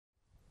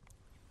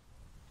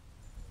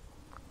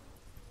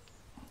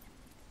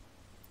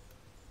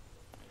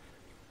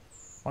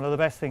One of the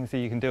best things that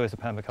you can do as a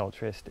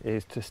permaculturist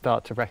is to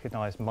start to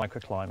recognise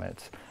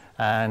microclimates.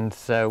 And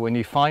so when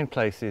you find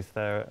places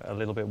that are a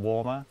little bit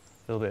warmer,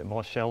 a little bit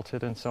more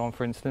sheltered and so on,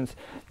 for instance,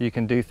 you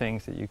can do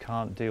things that you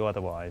can't do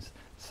otherwise.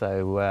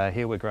 So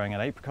here we're growing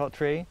an apricot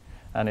tree,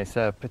 and it's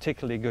a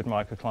particularly good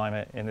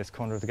microclimate in this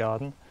corner of the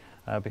garden.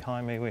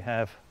 Behind me we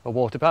have a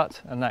water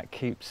butt, and that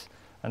keeps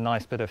a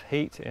nice bit of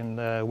heat in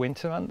the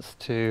winter months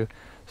to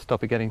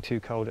stop it getting too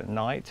cold at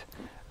night.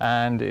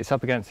 And it's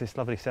up against this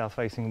lovely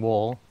south-facing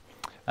wall.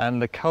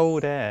 And the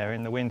cold air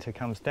in the winter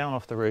comes down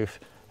off the roof,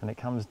 and it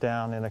comes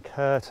down in a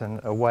curtain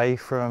away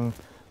from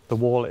the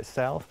wall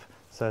itself.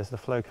 So as the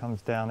flow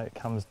comes down, it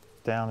comes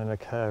down in a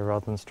curve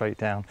rather than straight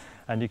down.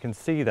 And you can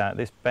see that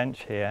this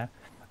bench here,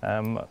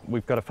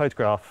 we've got a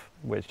photograph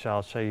which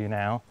I'll show you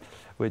now,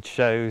 which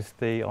shows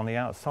on the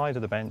outside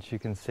of the bench you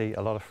can see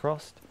a lot of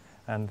frost,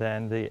 and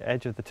then the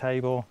edge of the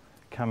table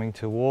coming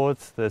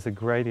towards, there's a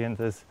gradient,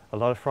 there's a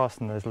lot of frost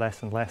and there's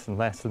less and less and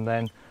less, and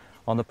then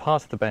on the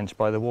part of the bench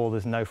by the wall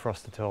there's no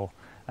frost at all.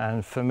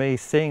 And for me,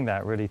 seeing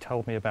that really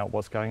told me about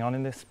what's going on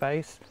in this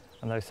space,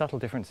 and those subtle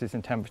differences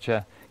in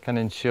temperature can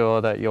ensure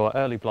that your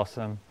early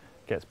blossom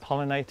gets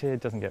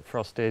pollinated, doesn't get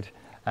frosted,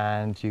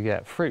 and you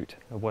get fruit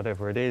of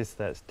whatever it is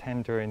that's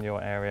tender in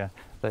your area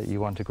that you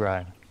want to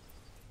grow.